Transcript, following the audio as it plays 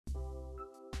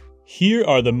Here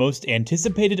are the most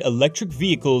anticipated electric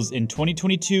vehicles in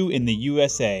 2022 in the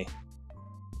USA.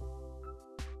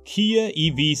 Kia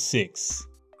EV6.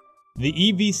 The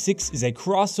EV6 is a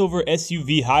crossover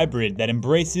SUV hybrid that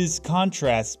embraces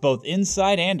contrasts both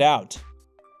inside and out.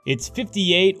 Its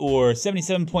 58 or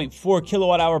 77.4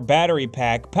 kWh battery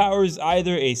pack powers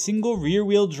either a single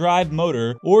rear-wheel drive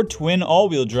motor or twin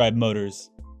all-wheel drive motors.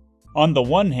 On the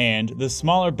one hand, the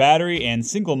smaller battery and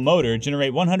single motor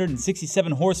generate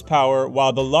 167 horsepower,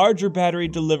 while the larger battery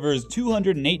delivers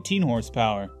 218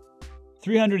 horsepower,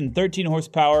 313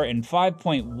 horsepower in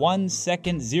 5.1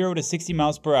 seconds 0 to 60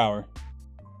 miles per hour.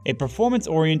 A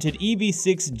performance-oriented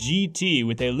EV6 GT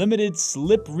with a limited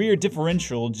slip rear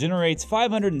differential generates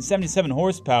 577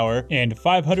 horsepower and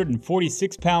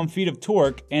 546 pound-feet of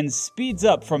torque and speeds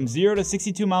up from 0 to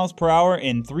 62 miles per hour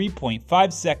in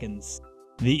 3.5 seconds.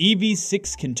 The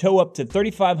EV6 can tow up to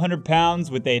 3,500 pounds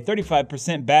with a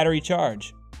 35% battery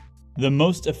charge. The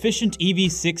most efficient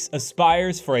EV6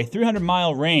 aspires for a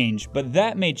 300-mile range, but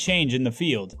that may change in the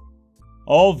field.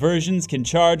 All versions can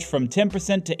charge from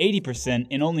 10% to 80%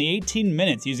 in only 18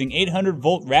 minutes using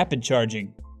 800-volt rapid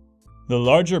charging. The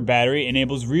larger battery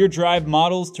enables rear-drive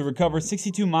models to recover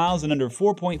 62 miles in under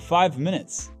 4.5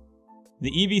 minutes.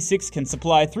 The EV6 can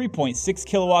supply 3.6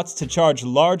 kilowatts to charge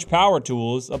large power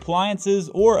tools,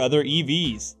 appliances, or other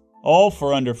EVs, all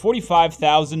for under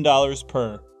 $45,000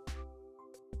 per.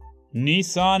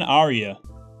 Nissan Ariya.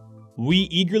 We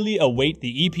eagerly await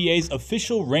the EPA's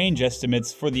official range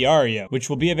estimates for the Ariya, which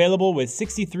will be available with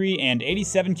 63 and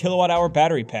 87 kilowatt-hour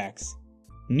battery packs.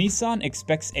 Nissan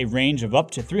expects a range of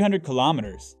up to 300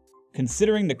 kilometers.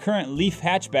 Considering the current Leaf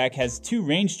hatchback has two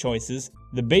range choices,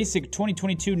 the basic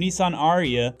 2022 Nissan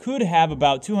Ariya could have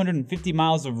about 250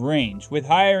 miles of range, with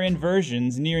higher-end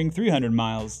versions nearing 300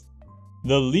 miles.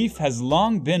 The Leaf has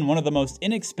long been one of the most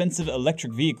inexpensive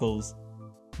electric vehicles.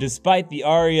 Despite the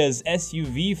Ariya's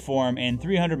SUV form and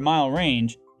 300-mile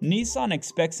range, Nissan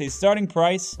expects a starting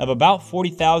price of about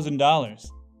 $40,000.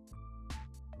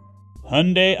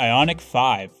 Hyundai IONIQ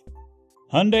 5.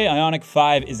 Hyundai IONIQ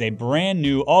 5 is a brand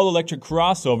new all-electric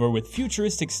crossover with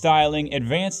futuristic styling,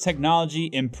 advanced technology,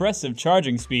 impressive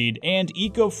charging speed, and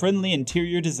eco-friendly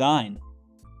interior design.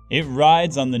 It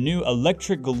rides on the new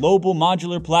Electric Global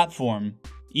Modular Platform,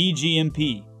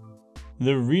 EGMP.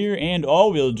 The rear and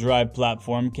all-wheel drive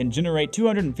platform can generate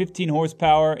 215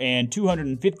 horsepower and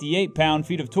 258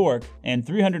 pound-feet of torque, and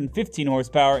 315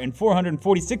 horsepower and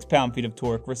 446 pound-feet of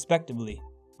torque, respectively.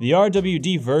 The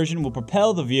RWD version will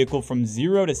propel the vehicle from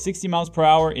 0 to 60 miles per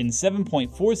hour in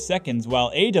 7.4 seconds,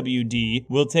 while AWD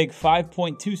will take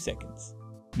 5.2 seconds.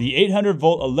 The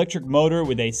 800-volt electric motor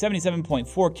with a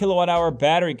 77.4 kilowatt-hour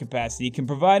battery capacity can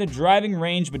provide a driving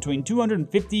range between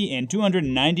 250 and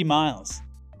 290 miles.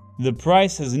 The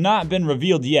price has not been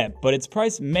revealed yet, but its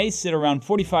price may sit around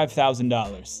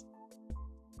 $45,000.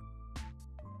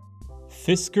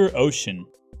 Fisker Ocean.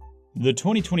 The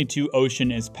 2022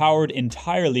 Ocean is powered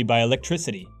entirely by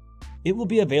electricity. It will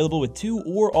be available with two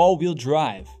or all-wheel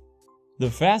drive. The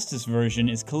fastest version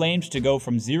is claimed to go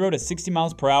from 0 to 60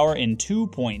 miles per hour in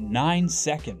 2.9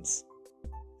 seconds.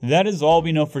 That is all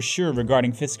we know for sure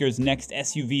regarding Fisker's next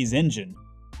SUV's engine.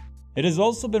 It has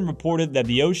also been reported that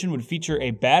the Ocean would feature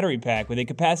a battery pack with a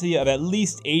capacity of at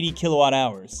least 80 kilowatt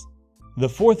hours. The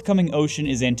forthcoming Ocean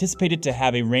is anticipated to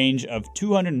have a range of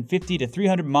 250 to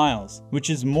 300 miles, which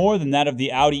is more than that of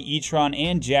the Audi e-tron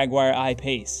and Jaguar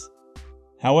I-Pace.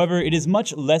 However, it is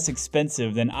much less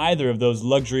expensive than either of those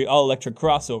luxury all-electric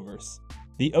crossovers.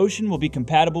 The Ocean will be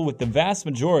compatible with the vast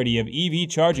majority of EV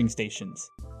charging stations.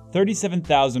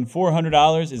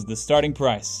 $37,400 is the starting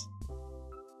price.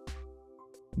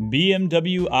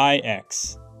 BMW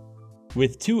iX.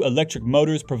 With two electric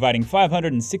motors providing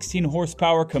 516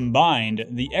 horsepower combined,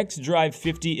 the xDrive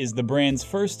 50 is the brand's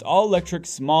first all-electric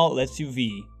small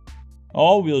SUV.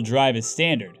 All-wheel drive is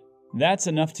standard. That's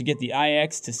enough to get the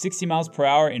iX to 60 miles per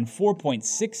hour in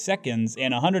 4.6 seconds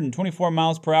and 124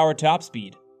 miles per hour top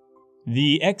speed.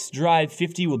 The xDrive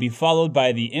 50 will be followed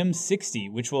by the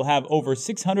M60, which will have over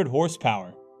 600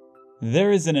 horsepower.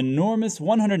 There is an enormous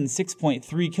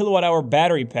 106.3 kilowatt-hour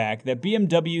battery pack that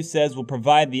BMW says will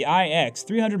provide the iX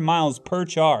 300 miles per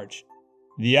charge.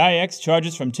 The iX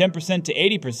charges from 10% to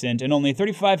 80% in only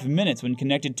 35 minutes when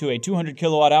connected to a 200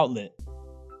 kilowatt outlet.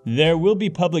 There will be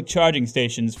public charging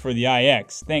stations for the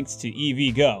iX thanks to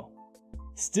EVgo.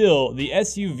 Still, the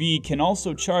SUV can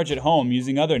also charge at home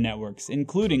using other networks,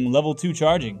 including Level 2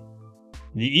 charging.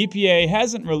 The EPA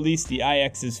hasn't released the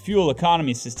iX's fuel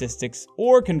economy statistics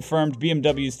or confirmed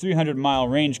BMW's 300-mile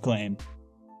range claim.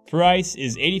 Price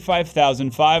is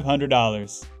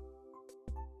 $85,500.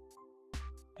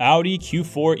 Audi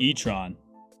Q4 e-tron.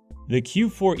 The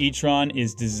Q4 e-tron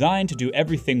is designed to do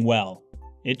everything well.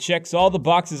 It checks all the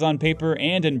boxes on paper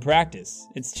and in practice.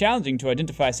 It's challenging to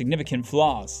identify significant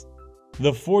flaws.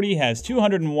 The 40 has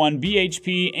 201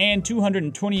 bhp and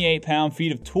 228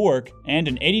 pound-feet of torque and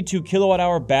an 82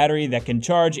 kWh battery that can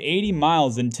charge 80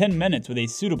 miles in 10 minutes with a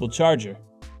suitable charger.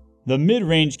 The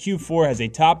mid-range Q4 has a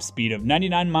top speed of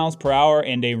 99 miles per hour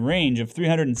and a range of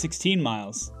 316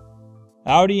 miles.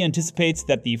 Audi anticipates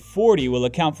that the 40 will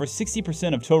account for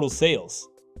 60% of total sales.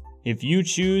 If you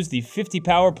choose the 50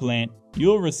 power plant,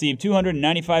 you'll receive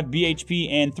 295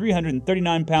 bhp and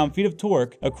 339 pound-feet of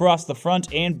torque across the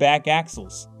front and back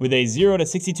axles, with a 0 to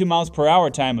 62 miles per hour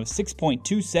time of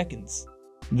 6.2 seconds.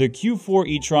 The Q4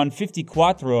 e-tron 50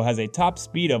 Quattro has a top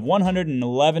speed of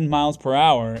 111 miles per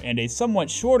hour and a somewhat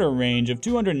shorter range of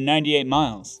 298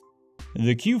 miles.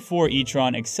 The Q4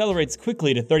 e-tron accelerates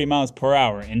quickly to 30 miles per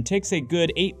hour and takes a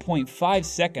good 8.5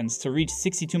 seconds to reach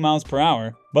 62 miles per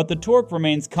hour, but the torque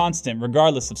remains constant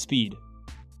regardless of speed.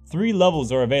 3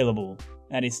 levels are available,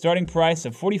 at a starting price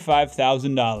of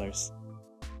 $45,000.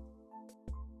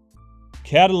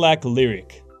 Cadillac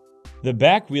Lyriq. The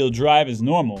back-wheel drive is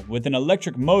normal, with an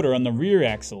electric motor on the rear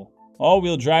axle.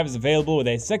 All-wheel drive is available with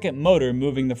a second motor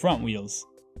moving the front wheels.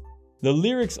 The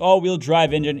Lyriq's all-wheel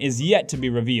drive engine is yet to be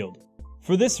revealed.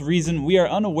 For this reason, we are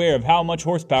unaware of how much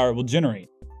horsepower it will generate.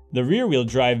 The rear-wheel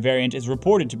drive variant is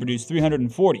reported to produce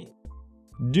 340.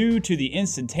 Due to the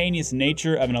instantaneous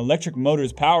nature of an electric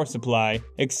motor's power supply,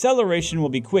 acceleration will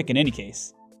be quick in any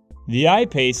case. The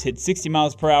I-Pace hit 60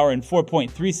 miles per hour in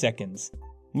 4.3 seconds.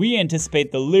 We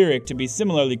anticipate the Lyriq to be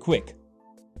similarly quick.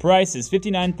 Price is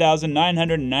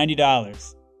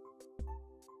 $59,990.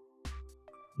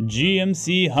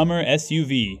 GMC Hummer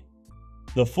SUV.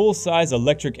 The full-size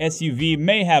electric SUV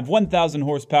may have 1,000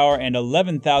 horsepower and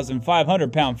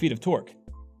 11,500 pound-feet of torque.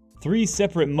 3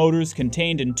 separate motors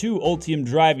contained in 2 Ultium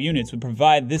drive units would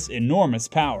provide this enormous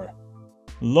power.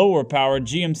 Lower-powered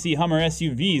GMC Hummer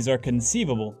SUVs are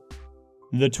conceivable.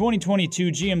 The 2022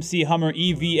 GMC Hummer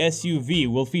EV SUV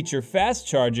will feature fast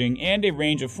charging and a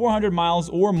range of 400 miles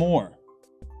or more.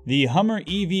 The Hummer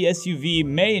EV SUV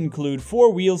may include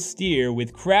 4-wheel steer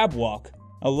with crab walk,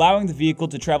 allowing the vehicle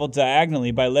to travel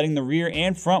diagonally by letting the rear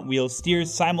and front wheels steer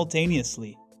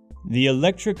simultaneously. The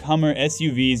electric Hummer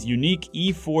SUV's unique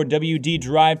E4WD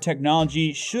drive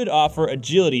technology should offer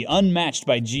agility unmatched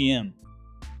by GM.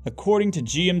 According to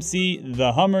GMC,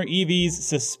 the Hummer EV's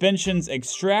suspension's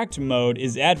extract mode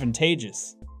is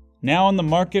advantageous. Now on the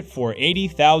market for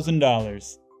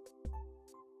 $80,000.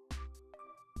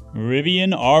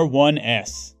 Rivian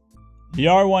R1S. The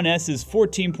R1S's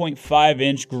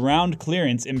 14.5-inch ground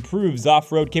clearance improves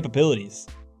off-road capabilities.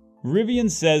 Rivian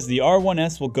says the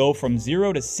R1S will go from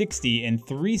 0 to 60 in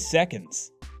 3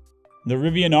 seconds. The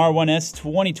Rivian R1S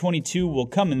 2022 will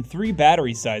come in 3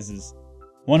 battery sizes: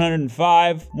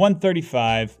 105,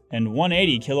 135, and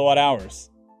 180 kilowatt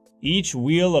hours. Each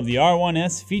wheel of the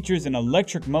R1S features an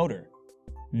electric motor.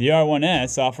 The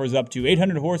R1S offers up to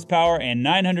 800 horsepower and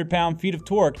 900 pound-feet of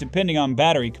torque depending on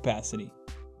battery capacity.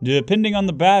 Depending on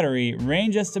the battery,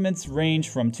 range estimates range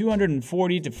from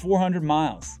 240 to 400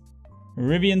 miles.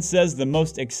 Rivian says the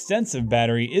most extensive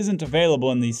battery isn't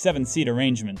available in the 7-seat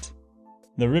arrangement.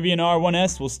 The Rivian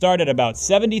R1S will start at about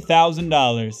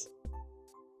 $70,000.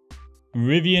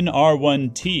 Rivian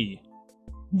R1T.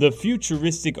 The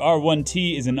futuristic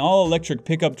R1T is an all-electric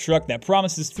pickup truck that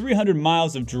promises 300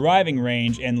 miles of driving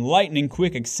range and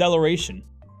lightning-quick acceleration.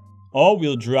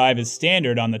 All-wheel drive is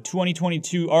standard on the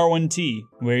 2022 R1T,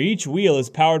 where each wheel is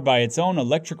powered by its own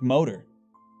electric motor.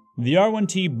 The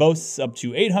R1T boasts up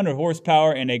to 800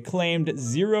 horsepower and a claimed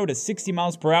 0 to 60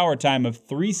 miles per hour time of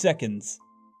 3 seconds.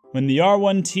 When the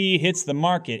R1T hits the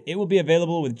market, it will be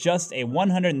available with just a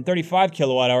 135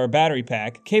 kilowatt-hour battery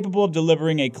pack capable of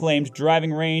delivering a claimed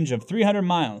driving range of 300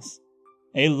 miles.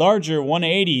 A larger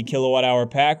 180 kilowatt-hour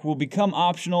pack will become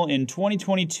optional in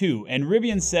 2022, and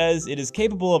Rivian says it is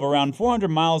capable of around 400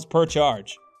 miles per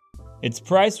charge. Its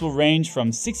price will range from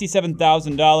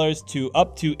 $67,000 to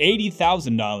up to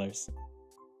 $80,000.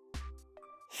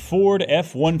 Ford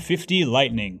F-150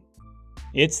 Lightning.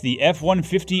 It's the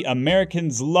F-150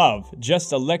 Americans love,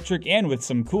 just electric and with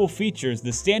some cool features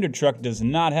the standard truck does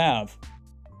not have.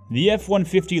 The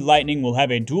F-150 Lightning will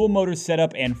have a dual motor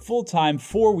setup and full-time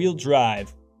 4-wheel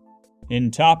drive.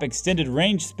 In top extended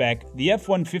range spec, the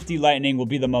F-150 Lightning will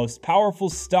be the most powerful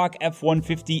stock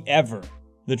F-150 ever.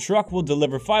 The truck will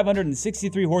deliver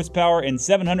 563 horsepower and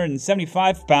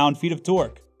 775 pound-feet of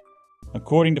torque.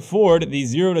 According to Ford, the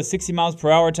 0 to 60 miles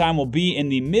per hour time will be in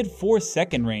the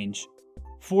mid-4-second range.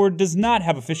 Ford does not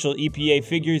have official EPA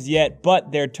figures yet,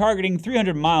 but they're targeting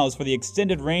 300 miles for the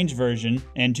extended range version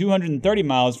and 230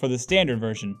 miles for the standard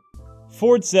version.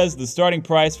 Ford says the starting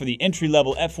price for the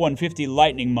entry-level F-150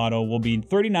 Lightning model will be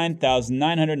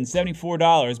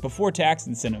 $39,974 before tax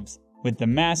incentives, with the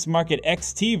mass-market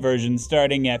XT version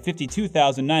starting at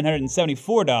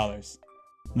 $52,974.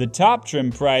 The top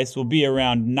trim price will be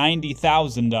around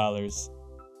 $90,000.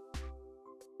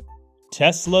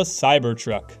 Tesla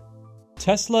Cybertruck.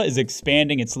 Tesla is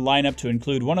expanding its lineup to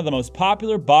include one of the most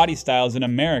popular body styles in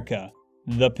America,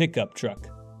 the pickup truck.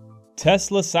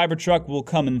 Tesla Cybertruck will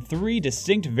come in 3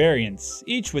 distinct variants,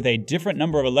 each with a different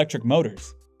number of electric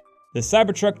motors. The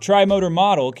Cybertruck tri-motor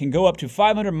model can go up to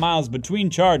 500 miles between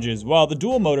charges, while the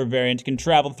dual-motor variant can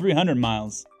travel 300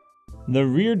 miles. The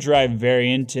rear-drive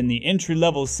variant and the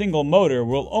entry-level single motor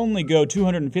will only go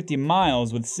 250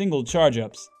 miles with single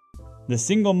charge-ups. The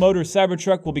single-motor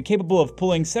Cybertruck will be capable of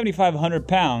pulling 7,500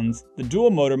 pounds, the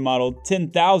dual-motor model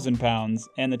 10,000 pounds,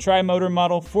 and the tri-motor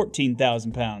model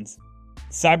 14,000 pounds.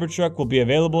 Cybertruck will be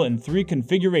available in 3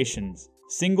 configurations: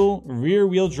 single,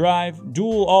 rear-wheel drive,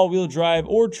 dual all-wheel drive,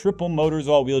 or triple motors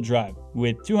all-wheel drive,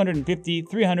 with 250,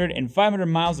 300, and 500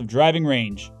 miles of driving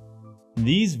range.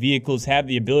 These vehicles have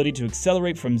the ability to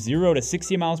accelerate from 0 to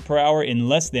 60 miles per hour in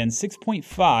less than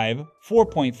 6.5,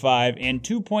 4.5, and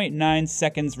 2.9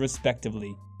 seconds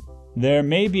respectively. There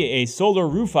may be a solar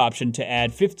roof option to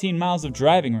add 15 miles of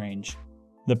driving range.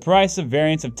 The price of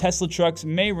variants of Tesla trucks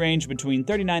may range between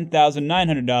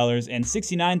 $39,900 and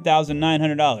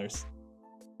 $69,900.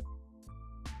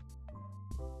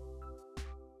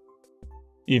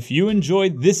 If you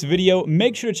enjoyed this video,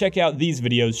 make sure to check out these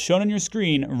videos shown on your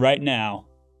screen right now.